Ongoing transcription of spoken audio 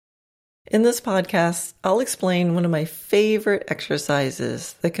In this podcast, I'll explain one of my favorite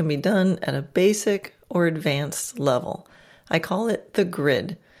exercises that can be done at a basic or advanced level. I call it the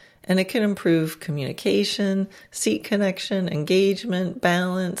grid, and it can improve communication, seat connection, engagement,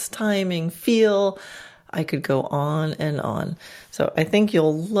 balance, timing, feel. I could go on and on. So I think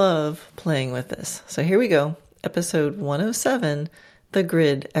you'll love playing with this. So here we go. Episode 107, the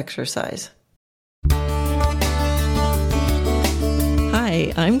grid exercise.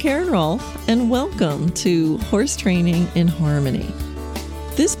 Hi, I'm Karen Rolfe, and welcome to Horse Training in Harmony.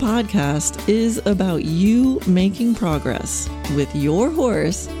 This podcast is about you making progress with your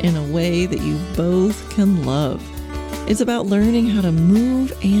horse in a way that you both can love. It's about learning how to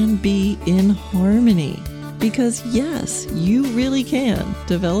move and be in harmony. Because yes, you really can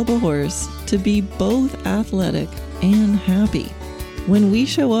develop a horse to be both athletic and happy. When we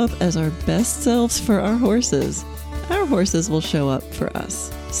show up as our best selves for our horses will show up for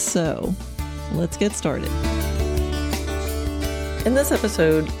us. So, let's get started. In this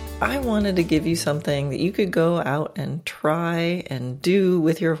episode, I wanted to give you something that you could go out and try and do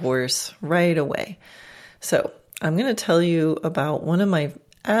with your horse right away. So, I'm going to tell you about one of my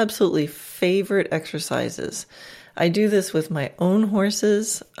absolutely favorite exercises. I do this with my own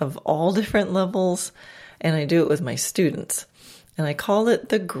horses of all different levels, and I do it with my students. And I call it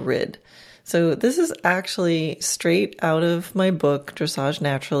the grid. So this is actually straight out of my book, Dressage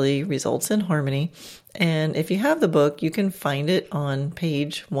Naturally, Results in Harmony. And if you have the book, you can find it on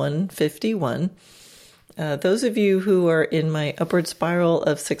page 151. Those of you who are in my Upward Spiral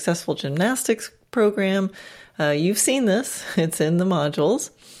of Successful Gymnastics program, you've seen this. It's in the modules.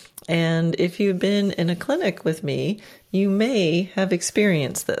 And if you've been in a clinic with me, you may have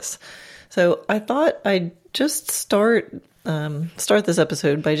experienced this. So I thought I'd just start this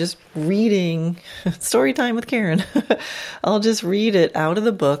episode by just reading Story Time with Karen. I'll just read it out of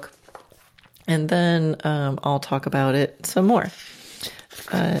the book, and then I'll talk about it some more.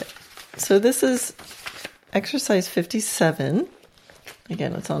 So this is exercise 57.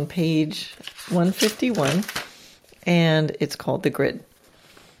 Again, it's on page 151, and it's called the grid.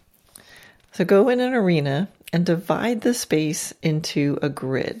 So go in an arena and divide the space into a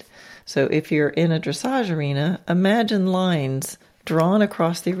grid. So if you're in a dressage arena, imagine lines drawn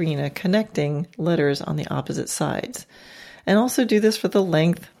across the arena connecting letters on the opposite sides. And also do this for the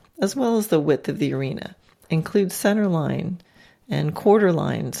length as well as the width of the arena. Include center line and quarter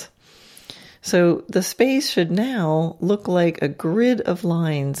lines. So the space should now look like a grid of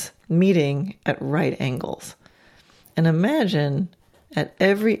lines meeting at right angles. And imagine at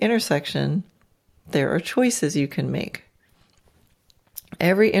every intersection, there are choices you can make.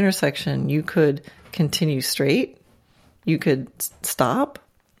 Every intersection, you could continue straight, you could stop,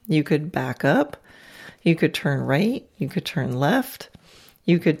 you could back up, you could turn right, you could turn left,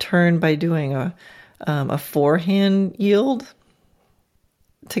 you could turn by doing a forehand yield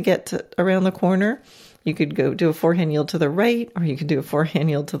to get around the corner. You could go do a forehand yield to the right, or you could do a forehand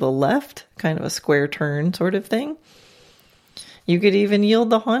yield to the left, kind of a square turn sort of thing. You could even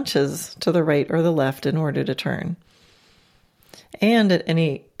yield the haunches to the right or the left in order to turn. And at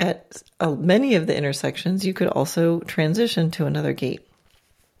many of the intersections, you could also transition to another gait.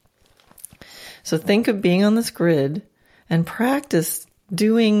 So think of being on this grid and practice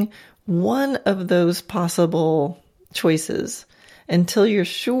doing one of those possible choices until you're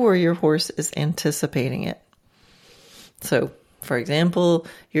sure your horse is anticipating it. So, for example,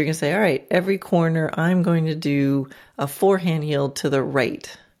 you're going to say, all right, every corner I'm going to do a forehand yield to the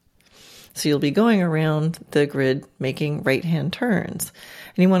right. So you'll be going around the grid making right-hand turns.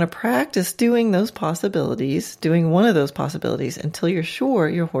 And you want to practice doing those possibilities, doing one of those possibilities until you're sure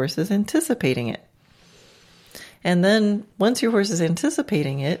your horse is anticipating it. And then once your horse is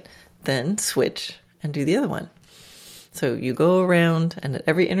anticipating it, then switch and do the other one. So you go around, and at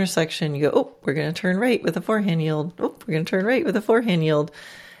every intersection you go, oh, we're going to turn right with a forehand yield. Oh, we're going to turn right with a forehand yield.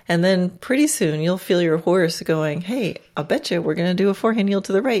 And then pretty soon you'll feel your horse going, hey, I'll bet you we're going to do a forehand yield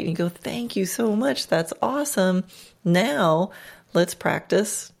to the right. And you go, thank you so much. That's awesome. Now let's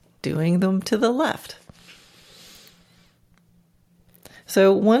practice doing them to the left.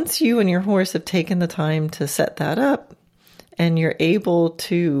 So once you and your horse have taken the time to set that up, and you're able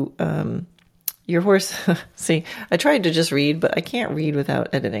to, your horse, see, I tried to just read, but I can't read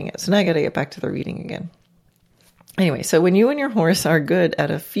without editing it. So now I got to get back to the reading again. Anyway, so when you and your horse are good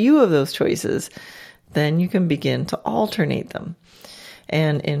at a few of those choices, then you can begin to alternate them.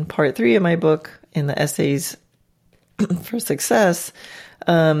 And in part 3 of my book, in the essays for success,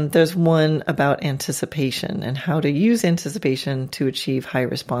 there's one about anticipation and how to use anticipation to achieve high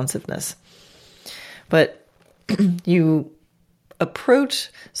responsiveness. But you approach,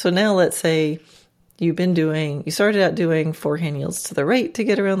 so now let's say you started out doing forehand yields to the right to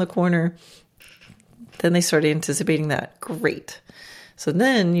get around the corner. Then they started anticipating that. Great. So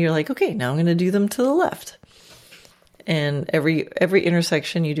then you're like, okay, now I'm going to do them to the left. And every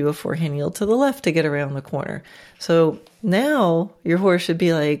intersection, you do a forehand yield to the left to get around the corner. So now your horse should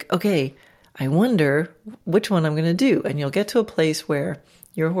be like, okay, I wonder which one I'm going to do. And you'll get to a place where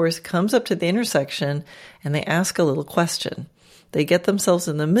your horse comes up to the intersection and they ask a little question. They get themselves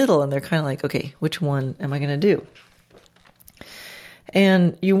in the middle and they're kind of like, okay, which one am I going to do?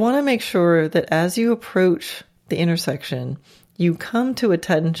 And you want to make sure that as you approach the intersection, you come to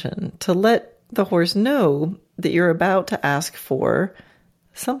attention to let the horse know that you're about to ask for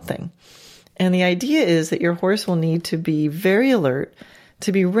something. And the idea is that your horse will need to be very alert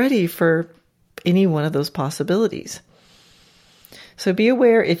to be ready for any one of those possibilities. So be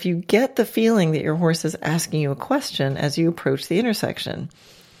aware if you get the feeling that your horse is asking you a question as you approach the intersection.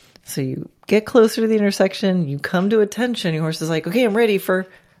 So you get closer to the intersection, you come to attention, your horse is like, okay, I'm ready for,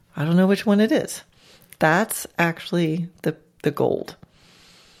 I don't know which one it is. That's actually the gold.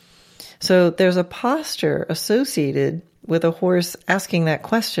 So there's a posture associated with a horse asking that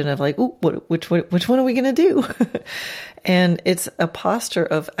question of like, ooh, which one are we going to do? And it's a posture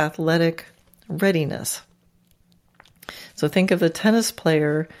of athletic readiness. So think of the tennis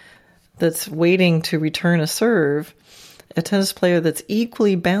player that's waiting to return a serve, a tennis player that's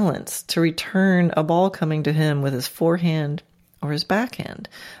equally balanced to return a ball coming to him with his forehand or his backhand.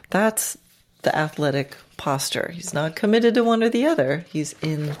 That's the athletic posture. He's not committed to one or the other. He's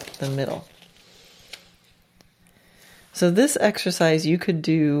in the middle. So this exercise you could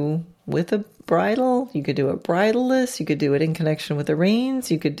do with a bridle. You could do it bridleless. You could do it in connection with the reins.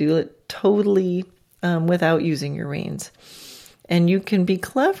 You could do it totally without using your reins. And you can be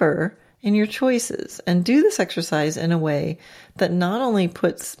clever in your choices and do this exercise in a way that not only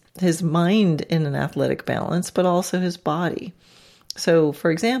puts his mind in an athletic balance, but also his body. So,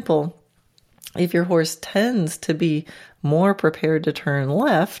 for example, if your horse tends to be more prepared to turn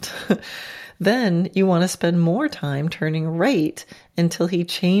left, then you want to spend more time turning right until he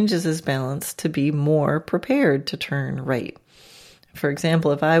changes his balance to be more prepared to turn right. For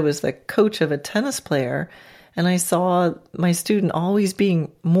example, if I was the coach of a tennis player and I saw my student always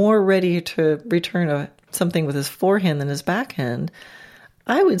being more ready to return something with his forehand than his backhand,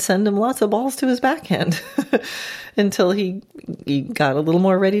 I would send him lots of balls to his backhand until he got a little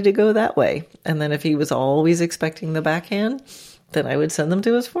more ready to go that way. And then if he was always expecting the backhand, then I would send them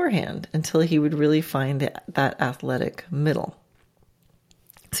to his forehand until he would really find that athletic middle.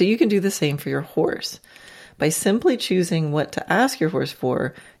 So you can do the same for your horse. By simply choosing what to ask your horse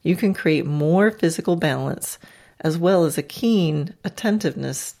for, you can create more physical balance as well as a keen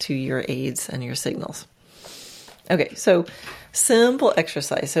attentiveness to your aids and your signals. Okay, so simple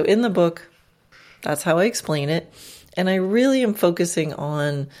exercise. So in the book, that's how I explain it. And I really am focusing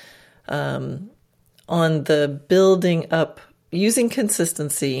on the building up, using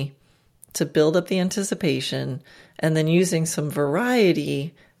consistency to build up the anticipation, and then using some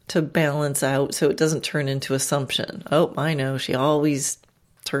variety to balance out so it doesn't turn into assumption. Oh, I know, she always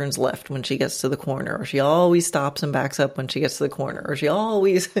turns left when she gets to the corner, or she always stops and backs up when she gets to the corner, or she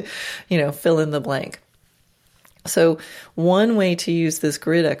always, fill in the blank. So one way to use this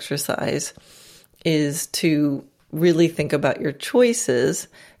grid exercise is to really think about your choices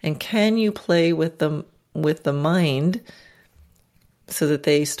and can you play with the mind so that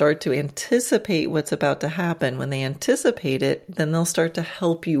they start to anticipate what's about to happen. When they anticipate it, then they'll start to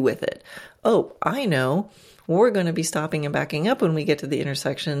help you with it. Oh, I know. We're going to be stopping and backing up when we get to the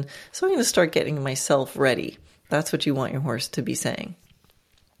intersection, so I'm going to start getting myself ready. That's what you want your horse to be saying.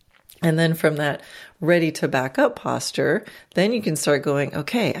 And then from that ready to back up posture, then you can start going,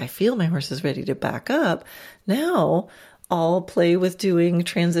 okay, I feel my horse is ready to back up. Now I'll play with doing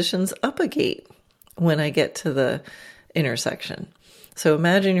transitions up a gate when I get to the intersection. So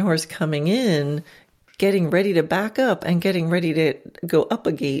imagine your horse coming in, getting ready to back up and getting ready to go up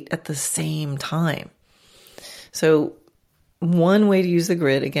a gate at the same time. So one way to use the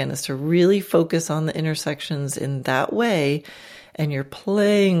grid, again, is to really focus on the intersections in that way. And you're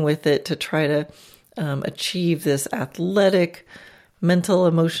playing with it to try to achieve this athletic, mental,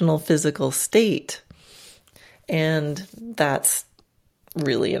 emotional, physical state. And that's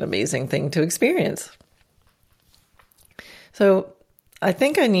really an amazing thing to experience. So I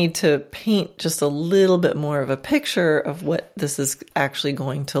think I need to paint just a little bit more of a picture of what this is actually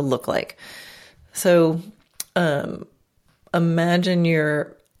going to look like. So imagine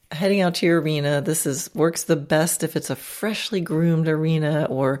you're heading out to your arena, works the best if it's a freshly groomed arena,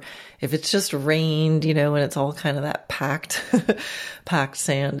 or if it's just rained, and it's all kind of that packed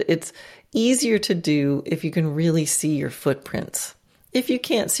sand. It's easier to do if you can really see your footprints. If you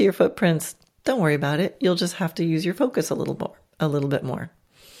can't see your footprints, don't worry about it. You'll just have to use your focus a little bit more.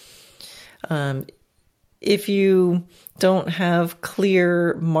 If you don't have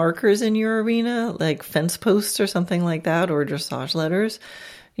clear markers in your arena, like fence posts or something like that, or dressage letters,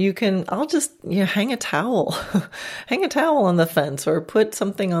 I'll just hang a towel, hang a towel on the fence, or put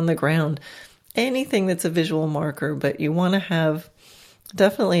something on the ground, anything that's a visual marker. But you want to have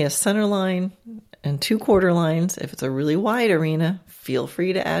definitely a center line and 2 quarter lines. If it's a really wide arena, feel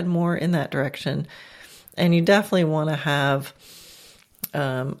free to add more in that direction. And you definitely want to have,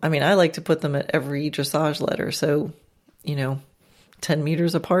 I like to put them at every dressage letter. So, 10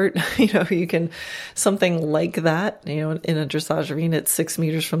 meters apart, you can, something like that, in a dressage arena, it's 6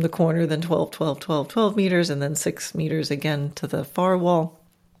 meters from the corner, then 12, 12, 12, 12 meters, and then 6 meters again to the far wall.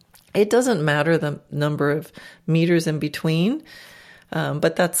 It doesn't matter the number of meters in between,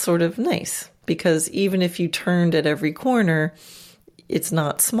 but that's sort of nice, because even if you turned at every corner, it's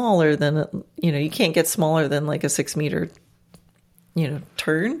not smaller than, you can't get smaller than like a 6 meter,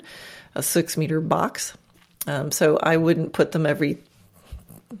 turn, a 6 meter box. So I wouldn't put them every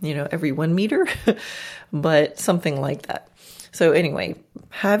 1 meter, but something like that. So anyway,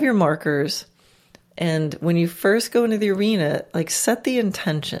 have your markers. And when you first go into the arena, like, set the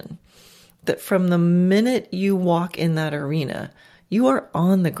intention that from the minute you walk in that arena, you are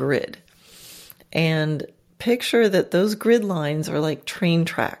on the grid. And picture that those grid lines are like train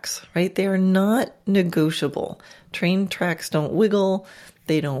tracks, right? They are not negotiable. Train tracks don't wiggle,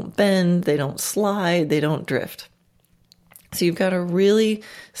 they don't bend, they don't slide, they don't drift. So you've got to really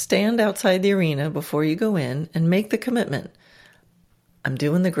stand outside the arena before you go in and make the commitment. I'm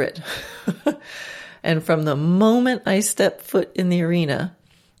doing the grid. And from the moment I step foot in the arena,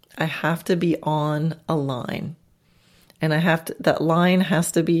 I have to be on a line. And that line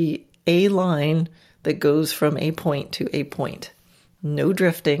has to be a line that goes from a point to a point. No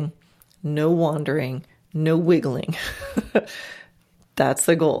drifting, no wandering, no wiggling. That's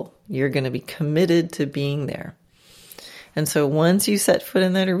the goal. You're going to be committed to being there. And so once you set foot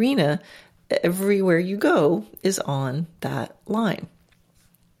in that arena, everywhere you go is on that line.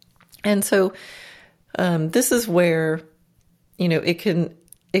 And so this is where,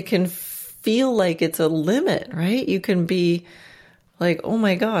 it can feel like it's a limit, right? You can be like, oh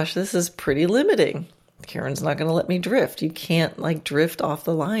my gosh, this is pretty limiting. Karen's not going to let me drift. You can't drift off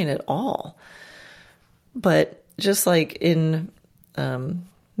the line at all. But just like in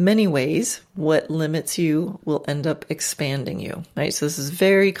many ways, what limits you will end up expanding you, right? So this is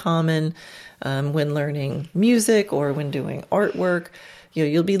very common when learning music or when doing artwork.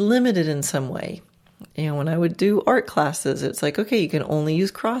 You'll be limited in some way. When I would do art classes, it's like, okay, you can only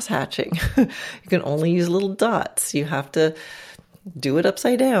use cross hatching. You can only use little dots. You have to do it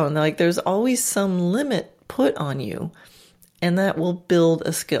upside down. Like, there's always some limit put on you, and that will build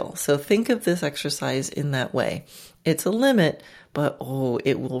a skill. So think of this exercise in that way. It's a limit, but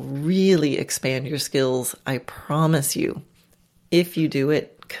it will really expand your skills. I promise you, if you do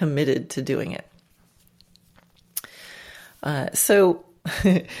it, committed to doing it. So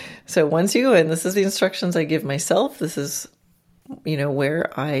once you go in, this is the instructions I give myself. This is,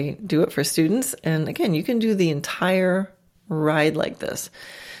 where I do it for students. And again, you can do the entire ride like this.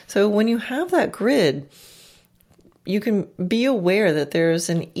 So when you have that grid, you can be aware that there's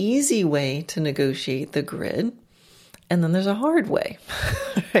an easy way to negotiate the grid, and then there's a hard way,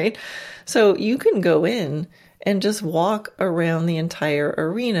 right? So you can go in and just walk around the entire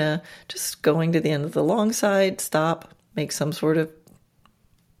arena, just going to the end of the long side, stop, make some sort of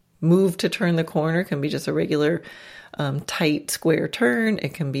move to turn the corner. It can be just a regular tight square turn.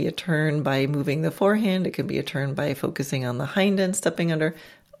 It can be a turn by moving the forehand. It can be a turn by focusing on the hind end, stepping under.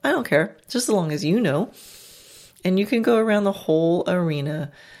 I don't care, just as long as you know. And you can go around the whole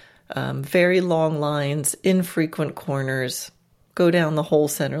arena, very long lines, infrequent corners, go down the whole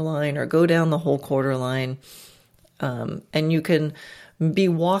center line or go down the whole quarter line. And you can be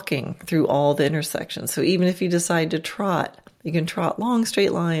walking through all the intersections. So even if you decide to trot, you can trot long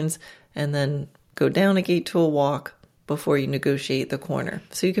straight lines and then go down a gate to a walk before you negotiate the corner.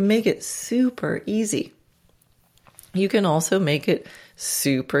 So you can make it super easy. You can also make it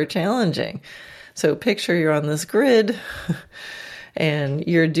super challenging. So picture you're on this grid and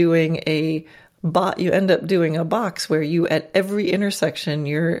you're doing you end up doing a box where you, at every intersection,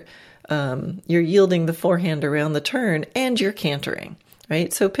 you're yielding the forehand around the turn and you're cantering,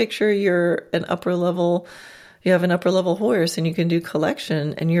 right? So picture you're an upper level, you have an upper level horse and you can do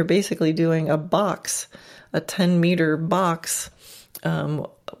collection, and you're basically doing a box, a 10-meter box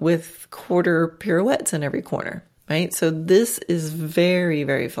with quarter pirouettes in every corner, right? So this is very,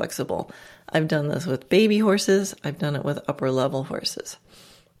 very flexible. I've done this with baby horses. I've done it with upper level horses.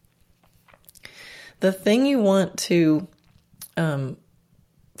 The thing you want to that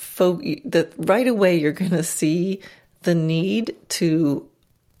right away you're going to see the need to,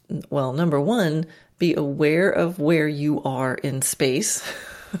 well, number one, be aware of where you are in space,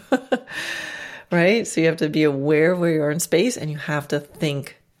 right? So you have to be aware of where you are in space, and you have to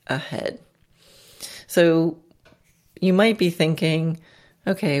think ahead. So you might be thinking,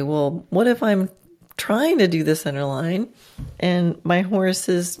 okay, well, what if I'm trying to do the center line and my horse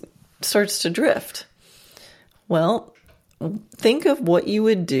starts to drift? Well, think of what you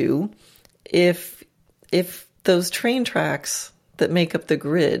would do if those train tracks that make up the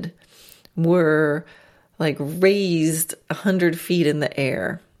grid were like raised 100 feet in the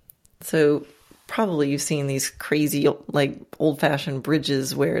air. So probably you've seen these crazy like old-fashioned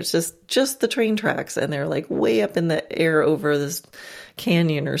bridges where it's just the train tracks, and they're like way up in the air over this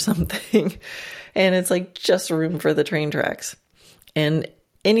canyon or something. And it's like just room for the train tracks. And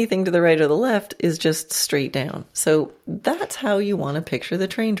anything to the right or the left is just straight down. So that's how you want to picture the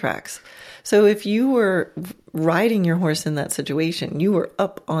train tracks. So if you were riding your horse in that situation, you were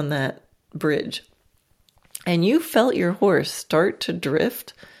up on that bridge, and you felt your horse start to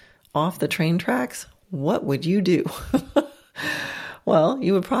drift off the train tracks, what would you do? Well,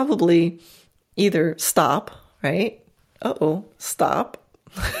 you would probably either stop, right? Stop.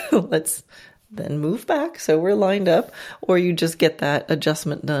 Let's then move back so we're lined up, or you just get that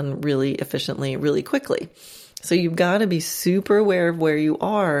adjustment done really efficiently, really quickly. So you've got to be super aware of where you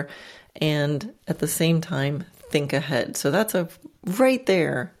are, and at the same time, think ahead. So that's right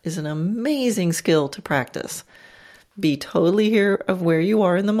there is an amazing skill to practice. Be totally aware of where you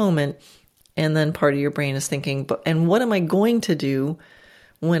are in the moment, and then part of your brain is thinking, and what am I going to do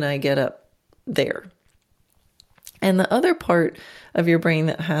when I get up there? And the other part of your brain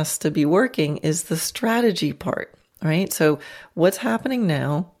that has to be working is the strategy part, right? So what's happening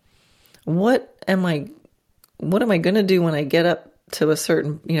now? What am I going to do when I get up to a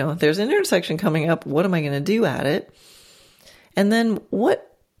certain, there's an intersection coming up. What am I going to do at it? And then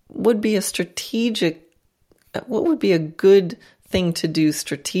what would be a good thing to do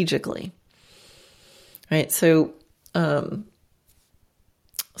strategically? Right? So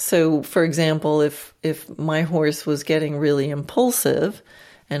for example, if my horse was getting really impulsive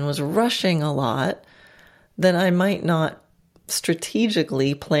and was rushing a lot, then I might not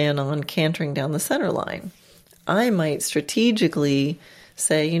strategically plan on cantering down the center line. I might strategically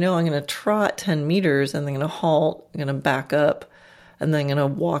say, I'm going to trot 10 meters and then I'm going to halt, I'm going to back up, and then I'm going to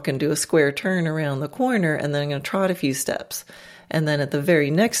walk and do a square turn around the corner, and then I'm going to trot a few steps. And then at the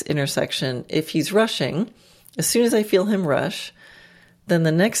very next intersection, if he's rushing, as soon as I feel him rush, then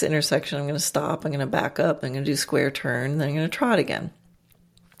the next intersection, I'm going to stop, I'm going to back up, I'm going to do square turn, then I'm going to trot again.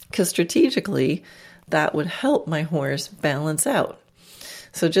 Because strategically, that would help my horse balance out.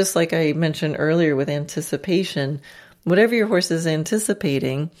 So just like I mentioned earlier with anticipation, whatever your horse is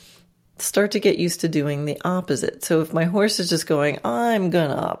anticipating, start to get used to doing the opposite. So if my horse is just going, I'm going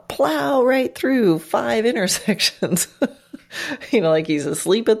to plow right through 5 intersections, like he's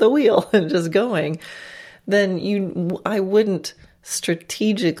asleep at the wheel and just going, then I wouldn't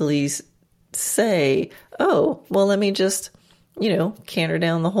strategically say, let me just, canter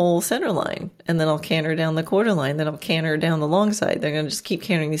down the whole center line, and then I'll canter down the quarter line, then I'll canter down the long side. They're going to just keep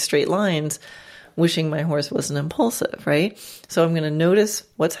cantering these straight lines, wishing my horse wasn't impulsive, right? So I'm going to notice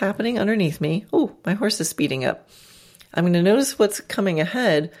what's happening underneath me. Oh, my horse is speeding up. I'm going to notice what's coming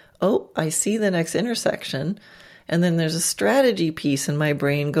ahead. Oh, I see the next intersection. And then there's a strategy piece in my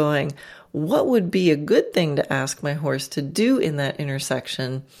brain going, what would be a good thing to ask my horse to do in that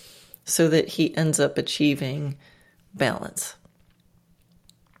intersection so that he ends up achieving balance?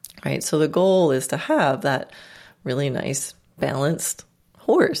 Right? So the goal is to have that really nice, balanced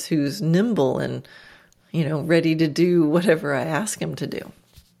horse who's nimble and, ready to do whatever I ask him to do.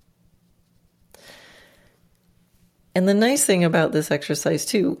 And the nice thing about this exercise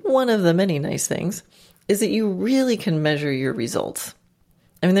too, one of the many nice things, is that you really can measure your results.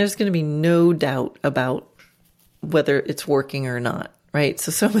 I mean, there's going to be no doubt about whether it's working or not, right?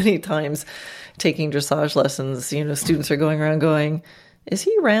 So many times taking dressage lessons, students are going around going, is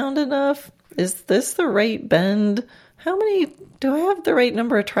he round enough? Is this the right bend? Do I have the right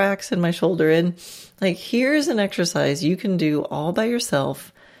number of tracks in my shoulder? And here's an exercise you can do all by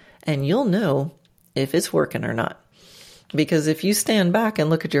yourself, and you'll know if it's working or not. Because if you stand back and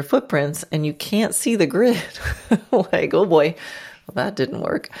look at your footprints and you can't see the grid, like, oh boy, well, that didn't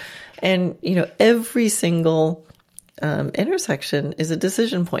work. And, every single intersection is a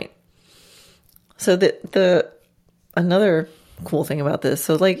decision point. So another cool thing about this,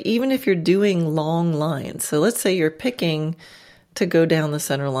 so like even if you're doing long lines, so let's say you're picking to go down the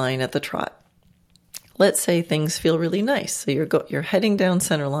center line at the trot. Let's say things feel really nice. So you're heading down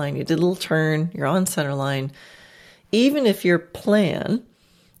center line, you did a little turn, you're on center line. Even if your plan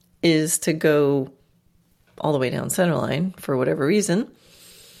is to go all the way down center line for whatever reason,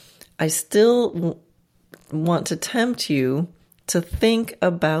 I still want to tempt you to think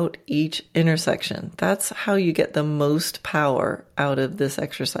about each intersection. That's how you get the most power out of this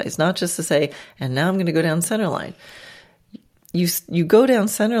exercise. Not just to say, and now I'm going to go down center line. You go down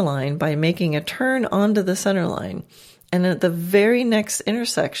center line by making a turn onto the center line. And at the very next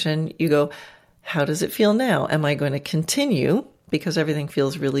intersection, you go, how does it feel now? Am I going to continue because everything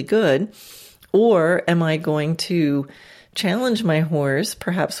feels really good? Or am I going to challenge my horse,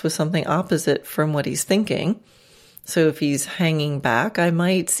 perhaps with something opposite from what he's thinking? So if he's hanging back, I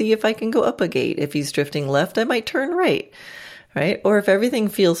might see if I can go up a gate. If he's drifting left, I might turn right? Or if everything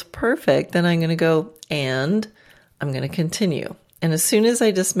feels perfect, then I'm going to go, and I'm going to continue. And as soon as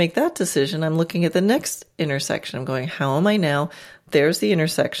I just make that decision, I'm looking at the next intersection. I'm going, how am I now? There's the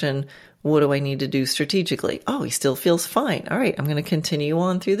intersection. What do I need to do strategically? Oh, he still feels fine. All right, I'm going to continue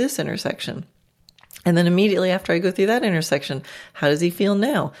on through this intersection. And then immediately after I go through that intersection, how does he feel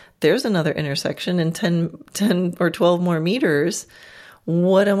now? There's another intersection in 10 or 12 more meters.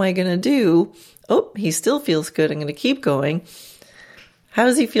 What am I going to do? Oh, he still feels good. I'm going to keep going. How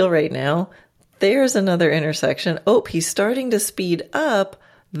does he feel right now? There's another intersection. Oh, he's starting to speed up.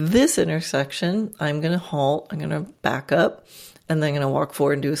 This intersection, I'm going to halt. I'm going to back up. And then I'm going to walk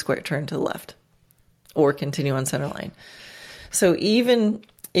forward and do a square turn to the left. Or continue on center line. So even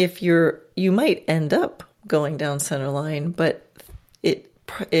if you might end up going down center line, but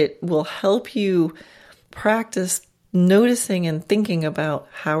it will help you practice noticing and thinking about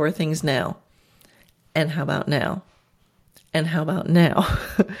how are things now, and how about now, and how about now,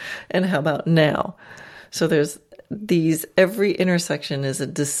 and how about now. So there's every intersection is a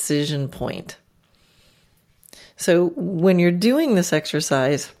decision point. So when you're doing this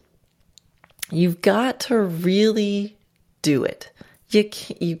exercise, you've got to really do it.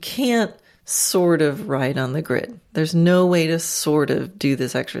 You can't sort of ride on the grid. There's no way to sort of do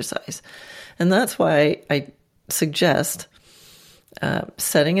this exercise. And that's why I suggest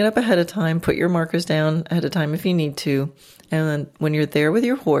setting it up ahead of time. Put your markers down ahead of time if you need to. And then when you're there with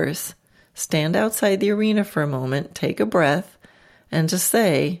your horse, stand outside the arena for a moment, take a breath, and just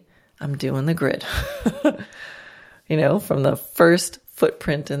say, I'm doing the grid. From the first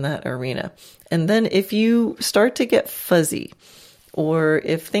footprint in that arena. And then if you start to get fuzzy, or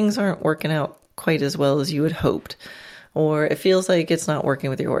if things aren't working out quite as well as you had hoped, or it feels like it's not working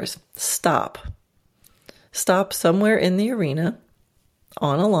with your horse, stop. Stop somewhere in the arena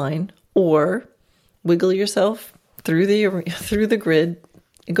on a line, or wiggle yourself through the grid,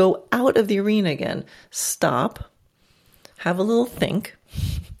 go out of the arena again, stop, have a little think,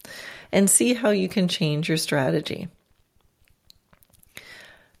 and see how you can change your strategy.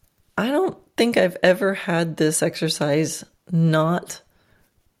 I don't think I've ever had this exercise not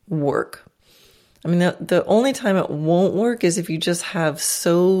work. I mean, the only time it won't work is if you just have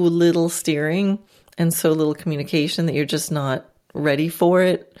so little steering and so little communication that you're just not ready for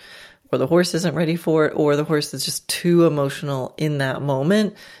it, or the horse isn't ready for it, or the horse is just too emotional in that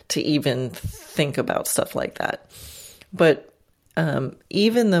moment to even think about stuff like that. But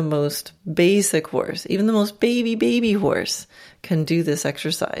even the most basic horse, even the most baby horse can do this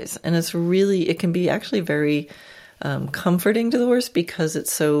exercise. And it can be actually very comforting to the horse because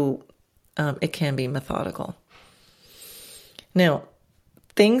it's so, it can be methodical. Now,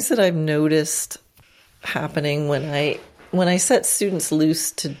 things that I've noticed happening when I set students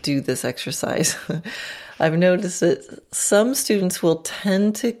loose to do this exercise, I've noticed that some students will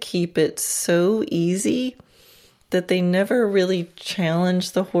tend to keep it so easy that they never really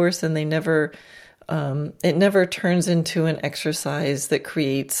challenge the horse, and it never turns into an exercise that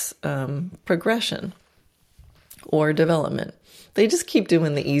creates progression or development. They just keep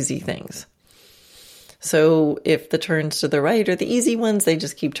doing the easy things. So if the turns to the right are the easy ones, they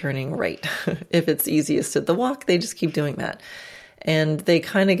just keep turning right. If it's easiest at the walk, they just keep doing that. And they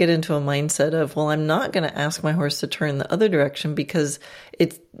kind of get into a mindset of, well, I'm not going to ask my horse to turn the other direction because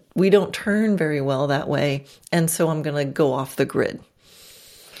we don't turn very well that way. And so I'm going to go off the grid.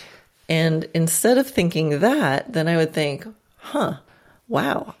 And instead of thinking that, then I would think,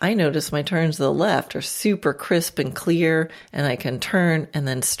 wow, I notice my turns to the left are super crisp and clear, and I can turn and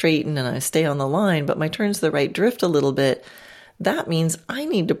then straighten and I stay on the line, but my turns to the right drift a little bit. That means I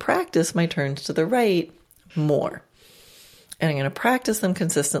need to practice my turns to the right more. And I'm going to practice them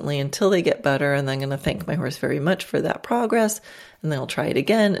consistently until they get better, and then I'm going to thank my horse very much for that progress, and then I'll try it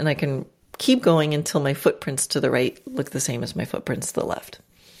again, and I can keep going until my footprints to the right look the same as my footprints to the left.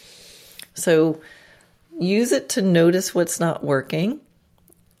 So use it to notice what's not working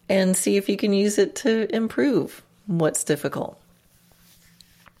and see if you can use it to improve what's difficult.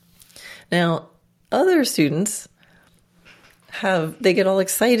 Now, other students they get all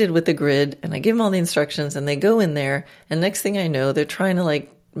excited with the grid, and I give them all the instructions, and they go in there, and next thing I know, they're trying to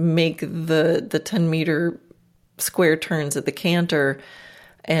make the 10 meter square turns at the canter.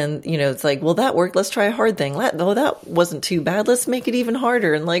 And, it's like, well, that worked. Let's try a hard thing. Oh, that wasn't too bad. Let's make it even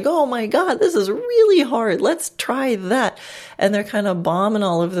harder. And oh my God, this is really hard. Let's try that. And they're kind of bombing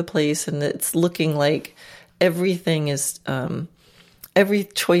all over the place. And it's looking like everything is, every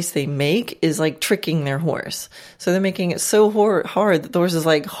choice they make is tricking their horse. So they're making it so hard that the horse is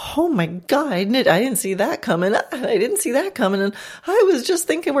like, oh my God, I didn't see that coming. I didn't see that coming. And I was just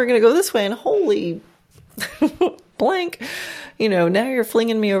thinking we're going to go this way, and holy blank, now you're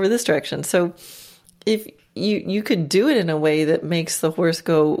flinging me over this direction. So if you could do it in a way that makes the horse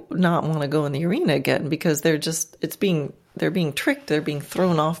not want to go in the arena again, because they're being tricked. They're being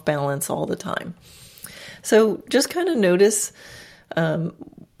thrown off balance all the time. So just kind of notice,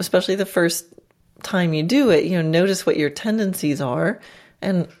 especially the first time you do it, notice what your tendencies are.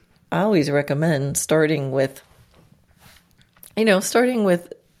 And I always recommend starting with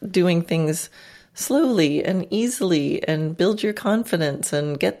doing things slowly and easily, and build your confidence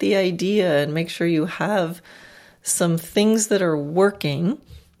and get the idea, and make sure you have some things that are working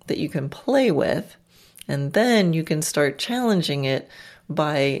that you can play with. And then you can start challenging it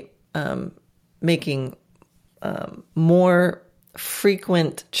by making more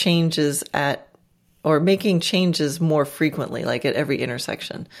frequent changes making changes more frequently, at every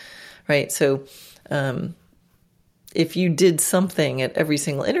intersection, right? So if you did something at every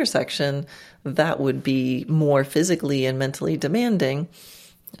single intersection, that would be more physically and mentally demanding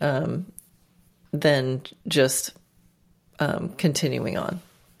than just continuing on.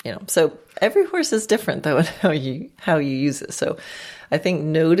 So every horse is different, though, in how you use it. So I think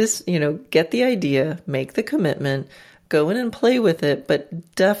notice, get the idea, make the commitment, go in and play with it,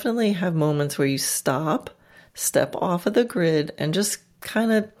 but definitely have moments where you step off of the grid and just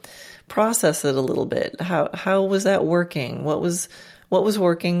kind of process it a little bit. How was that working? What was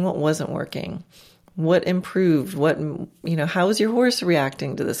working? What wasn't working? What improved? How was your horse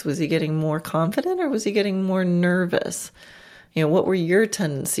reacting to this? Was he getting more confident, or was he getting more nervous? What were your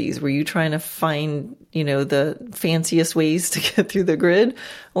tendencies? Were you trying to find, the fanciest ways to get through the grid?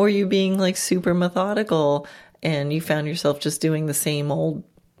 Or were you being super methodical, and you found yourself just doing the same old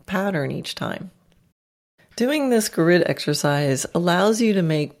pattern each time? Doing this grid exercise allows you to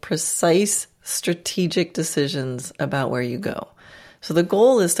make precise, strategic decisions about where you go. So the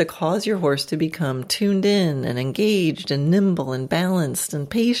goal is to cause your horse to become tuned in and engaged and nimble and balanced and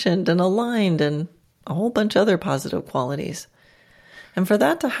patient and aligned and a whole bunch of other positive qualities. And for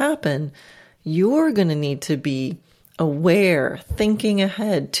that to happen, you're going to need to be aware, thinking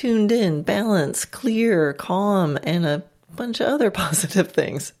ahead, tuned in, balanced, clear, calm, and a bunch of other positive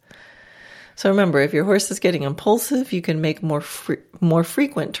things. So remember, if your horse is getting impulsive, you can make more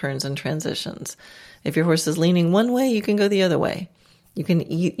frequent turns and transitions. If your horse is leaning one way, you can go the other way. You can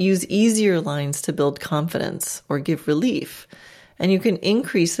use easier lines to build confidence or give relief. And you can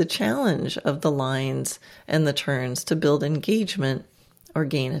increase the challenge of the lines and the turns to build engagement or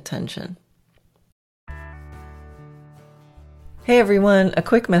gain attention. Hey everyone, a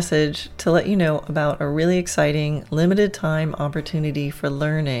quick message to let you know about a really exciting limited time opportunity for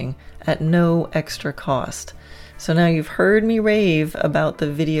learning at no extra cost. So now you've heard me rave about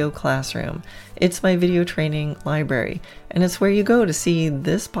the video classroom. It's my video training library, and it's where you go to see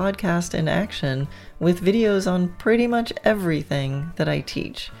this podcast in action with videos on pretty much everything that I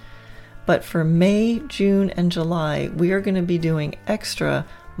teach. But for May, June, and July, we are going to be doing extra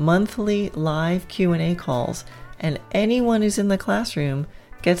monthly live Q&A calls, and anyone who's in the classroom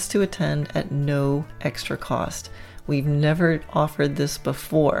gets to attend at no extra cost. We've never offered this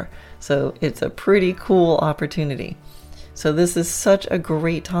before, so it's a pretty cool opportunity. So this is such a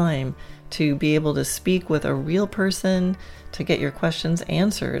great time to be able to speak with a real person, to get your questions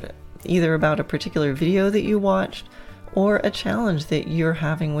answered, either about a particular video that you watched or a challenge that you're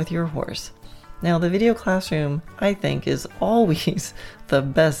having with your horse. Now, the video classroom, I think, is always the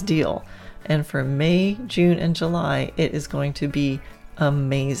best deal. And for May, June, and July, it is going to be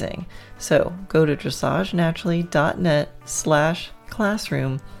amazing. So go to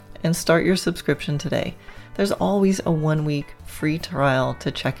dressagenaturally.net/classroom and start your subscription today. There's always a 1-week free trial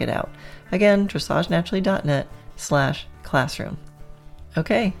to check it out. Again, dressagenaturally.net/classroom.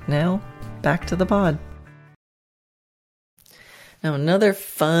 Okay, now back to the pod. Now, another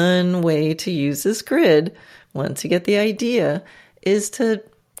fun way to use this grid, once you get the idea, is to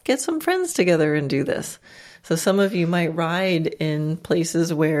get some friends together and do this. So some of you might ride in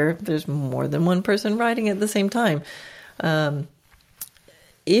places where there's more than one person riding at the same time.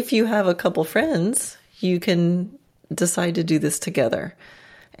 If you have a couple friends, you can decide to do this together.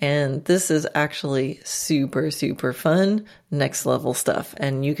 And this is actually super, super fun, next level stuff.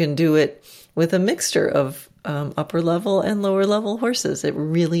 And you can do it with a mixture of upper level and lower level horses. It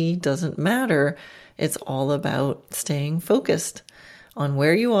really doesn't matter. It's all about staying focused on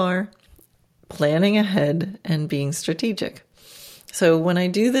where you are, planning ahead, and being strategic. So when I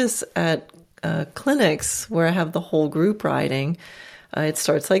do this at clinics where I have the whole group riding, it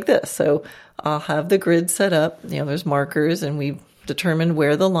starts like this. So I'll have the grid set up. There's markers, and we've determined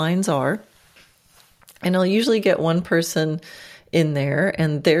where the lines are. And I'll usually get one person in there,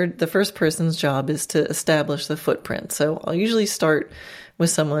 and the first person's job is to establish the footprint. So I'll usually start with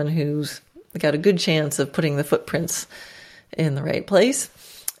someone who's got a good chance of putting the footprints in the right place.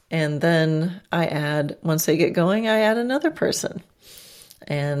 And then once they get going, I add another person.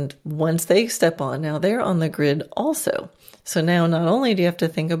 And once they step on, now they're on the grid also. So now not only do you have to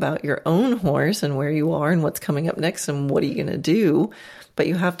think about your own horse and where you are and what's coming up next and what are you going to do, but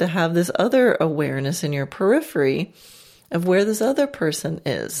you have to have this other awareness in your periphery of where this other person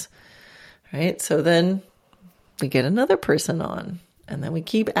is, right? So then we get another person on, and then we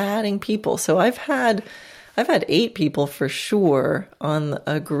keep adding people. So I've had 8 people for sure on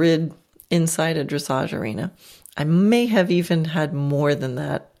a grid inside a dressage arena. I may have even had more than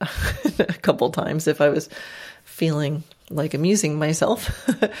that a couple times if I was feeling like amusing myself.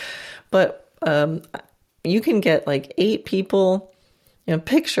 But you can get like 8 people,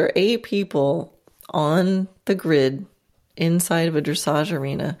 picture 8 people on the grid inside of a dressage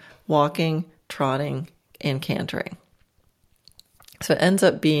arena, walking, trotting, and cantering. So it ends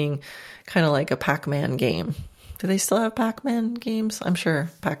up being kind of like a Pac-Man game. Do they still have Pac-Man games? I'm sure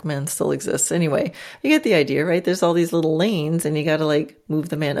Pac-Man still exists. Anyway, you get the idea, right? There's all these little lanes, and you got to move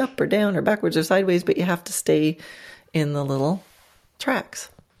the man up or down or backwards or sideways, but you have to stay in the little tracks.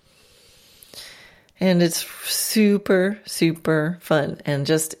 And it's super, super fun. And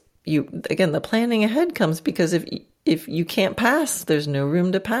again, the planning ahead comes because if you can't pass, there's no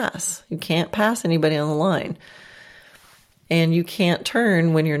room to pass. You can't pass anybody on the line. And you can't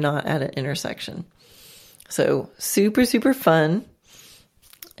turn when you're not at an intersection. So super, super fun,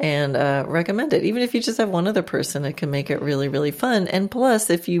 and recommend it. Even if you just have one other person, it can make it really, really fun. And plus,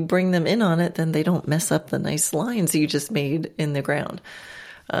 if you bring them in on it, then they don't mess up the nice lines you just made in the ground.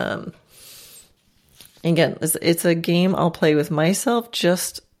 Again, it's a game I'll play with myself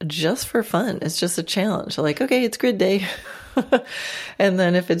just for fun. It's just a challenge. Okay, it's grid day. And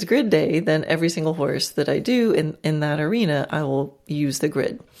then if it's grid day, then every single horse that I do in that arena, I will use the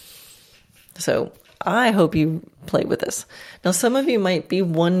grid. So I hope you play with this. Now, some of you might be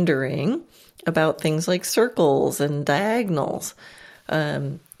wondering about things like circles and diagonals.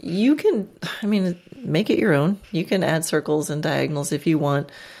 You can, make it your own. You can add circles and diagonals if you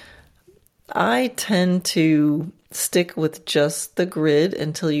want. I tend to stick with just the grid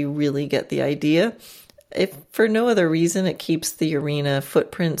until you really get the idea. If for no other reason, it keeps the arena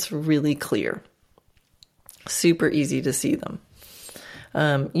footprints really clear. Super easy to see them.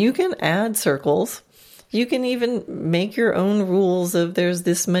 You can add circles. You can even make your own rules of there's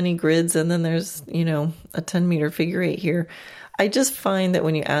this many grids and then there's, a 10-meter figure 8 here. I just find that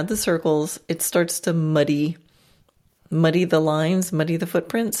when you add the circles, it starts to muddy the lines, muddy the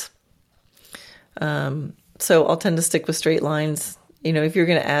footprints. So I'll tend to stick with straight lines. If you're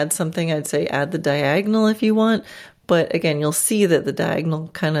going to add something, I'd say add the diagonal if you want. But again, you'll see that the diagonal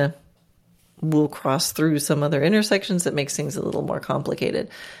kind of will cross through some other intersections that makes things a little more complicated.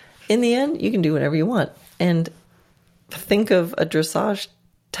 In the end, you can do whatever you want. And think of a dressage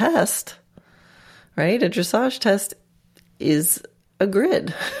test, right? A dressage test is a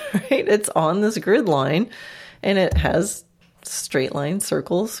grid, right? It's on this grid line, and it has straight lines,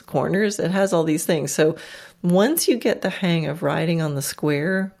 circles, corners. It has all these things. So once you get the hang of riding on the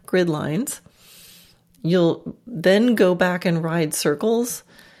square grid lines, you'll then go back and ride circles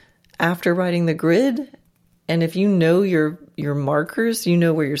after riding the grid. And if you know your markers, you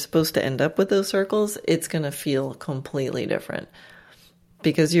know where you're supposed to end up with those circles, it's going to feel completely different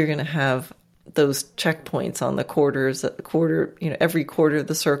because you're going to have those checkpoints on the every quarter of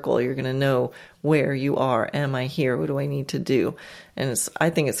the circle. You're going to know where you are. Am I here? What do I need to do? And I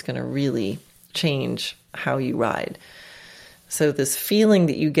think it's going to really change how you ride. So this feeling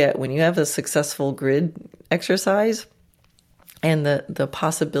that you get when you have a successful grid exercise, and the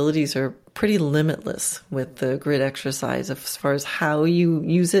possibilities are pretty limitless with the grid exercise as far as how you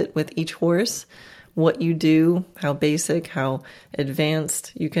use it with each horse, what you do, how basic, how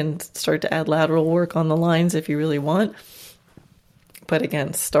advanced. You can start to add lateral work on the lines if you really want. But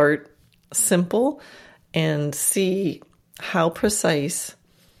again, start simple and see how precise,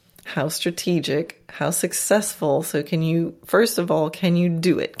 how strategic, how successful. So first of all, can you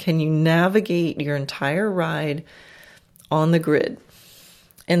do it? Can you navigate your entire ride on the grid?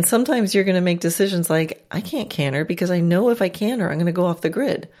 And sometimes you're going to make decisions like, I can't canter because I know if I canter, I'm going to go off the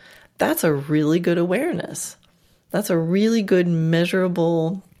grid. That's a really good awareness. That's a really good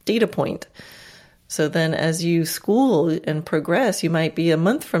measurable data point. So then as you school and progress, you might be a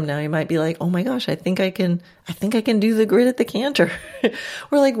month from now, you might be like, oh my gosh, I think I can do the grid at the canter.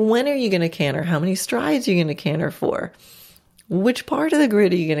 Or like, when are you going to canter? How many strides are you going to canter for? Which part of the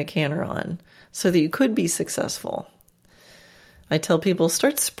grid are you going to canter on so that you could be successful? I tell people,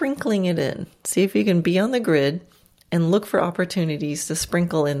 start sprinkling it in. See if you can be on the grid and look for opportunities to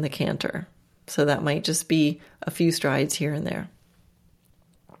sprinkle in the canter. So that might just be a few strides here and there.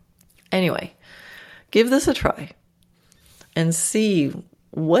 Anyway, give this a try and see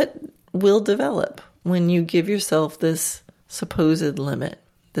what will develop when you give yourself this supposed limit.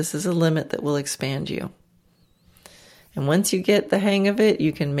 This is a limit that will expand you. And once you get the hang of it,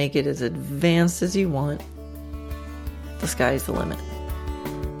 you can make it as advanced as you want. The sky's the limit.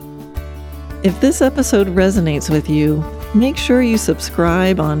 If this episode resonates with you, make sure you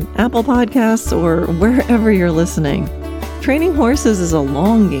subscribe on Apple Podcasts or wherever you're listening. Training horses is a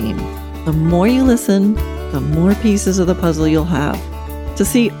long game. The more you listen, the more pieces of the puzzle you'll have. To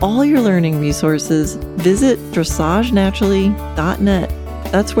see all your learning resources, visit dressagenaturally.net.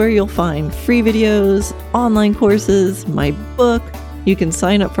 That's where you'll find free videos, online courses, my book. You can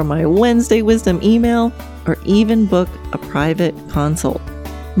sign up for my Wednesday Wisdom email or even book a private consult.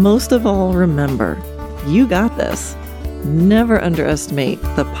 Most of all, remember, you got this. Never underestimate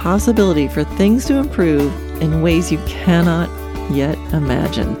the possibility for things to improve in ways you cannot yet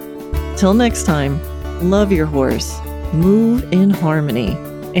imagine. Till next time, love your horse, move in harmony,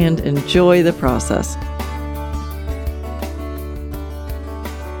 and enjoy the process.